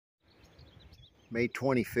May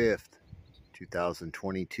 25th,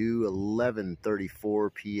 2022,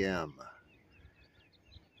 11:34 p.m.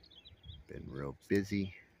 Been real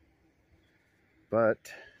busy,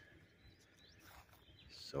 but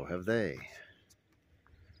so have they.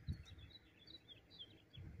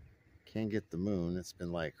 Can't get the moon. It's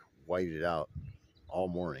been like whited out all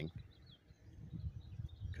morning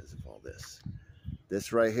because of all this.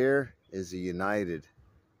 This right here is the United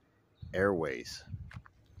Airways.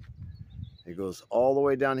 It goes all the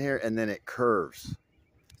way down here and then it curves.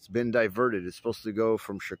 It's been diverted. It's supposed to go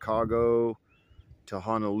from Chicago to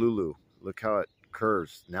Honolulu. Look how it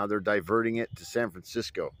curves. Now they're diverting it to San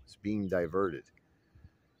Francisco. It's being diverted.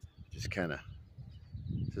 Just kind of,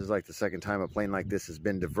 this is like the second time a plane like this has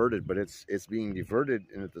been diverted, but it's being diverted,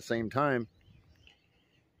 and at the same time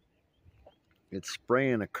it's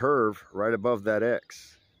spraying a curve right above that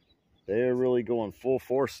X. They're really going full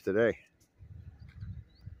force today.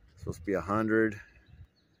 It's supposed to be 100.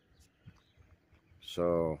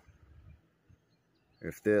 So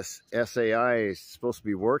if this SAI is supposed to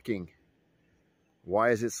be working,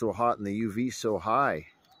 why is it so hot and the UV so high?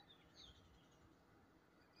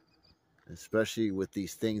 Especially with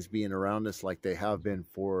these things being around us like they have been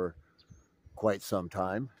for quite some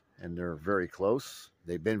time, and they're very close.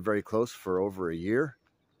 They've been very close for over a year.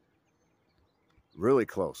 Really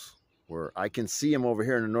close, where I can see them over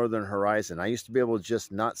here in the northern horizon. I used to be able to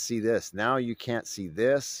just not see this. Now you can't see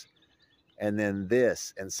this and then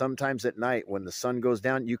this. And sometimes at night when the sun goes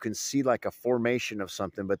down, you can see like a formation of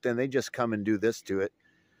something, but then they just come and do this to it.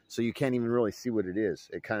 So you can't even really see what it is.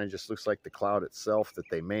 It kind of just looks like the cloud itself that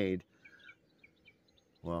they made.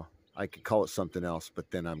 Well, I could call it something else,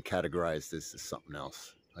 but then I'm categorized as something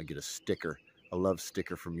else. I get a sticker, a love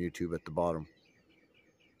sticker from YouTube at the bottom.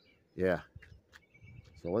 Yeah.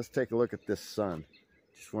 So let's take a look at this sun.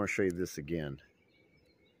 Just want to show you this again.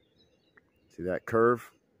 See that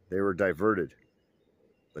curve? They were diverted.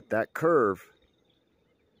 But that curve,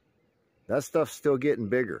 that stuff's still getting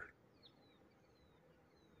bigger.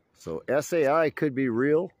 So SAI could be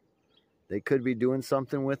real. They could be doing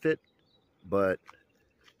something with it. But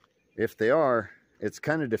if they are, it's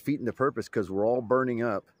kind of defeating the purpose, because we're all burning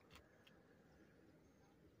up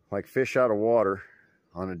like fish out of water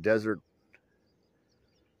on a desert.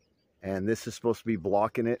 And this is supposed to be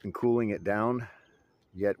blocking it and cooling it down.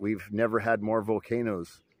 Yet we've never had more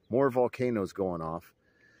volcanoes going off.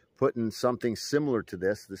 Putting something similar to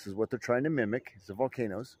this. This is what they're trying to mimic. It's the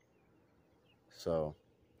volcanoes. So,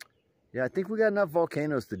 yeah, I think we got enough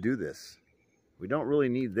volcanoes to do this. We don't really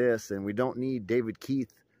need this, and we don't need David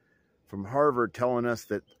Keith from Harvard telling us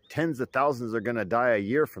that tens of thousands are going to die a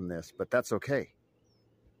year from this, but that's okay.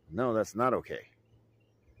 No, that's not okay.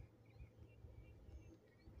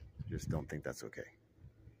 Just don't think that's okay.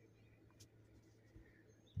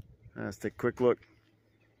 Let's take a quick look.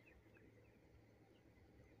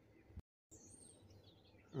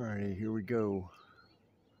 Alrighty, here we go.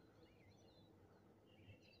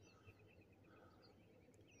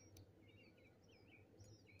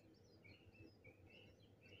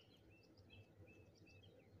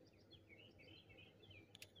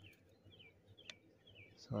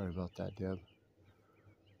 Sorry about that, Deb.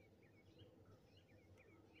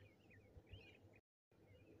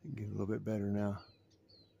 Get a little bit better now.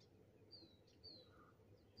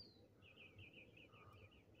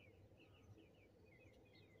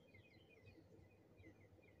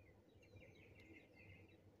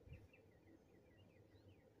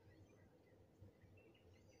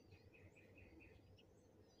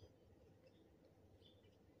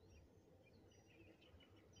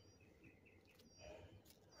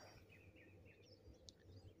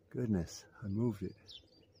 Goodness, I moved it.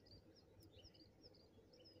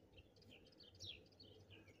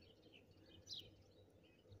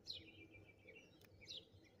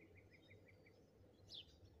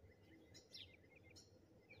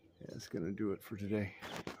 Yeah, that's going to do it for today,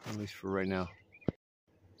 at least for right now.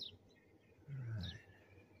 Alright.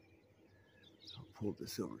 I'll pull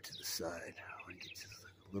this over to the side. I want to get just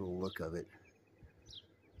a little look of it.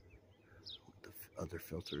 With the other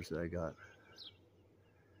filters that I got.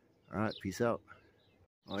 Alright, peace out.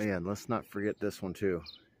 Oh yeah, and let's not forget this one too.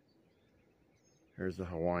 Here's the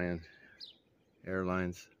Hawaiian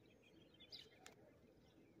Airlines.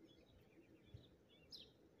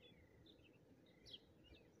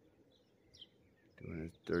 Doing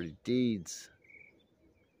his dirty deeds.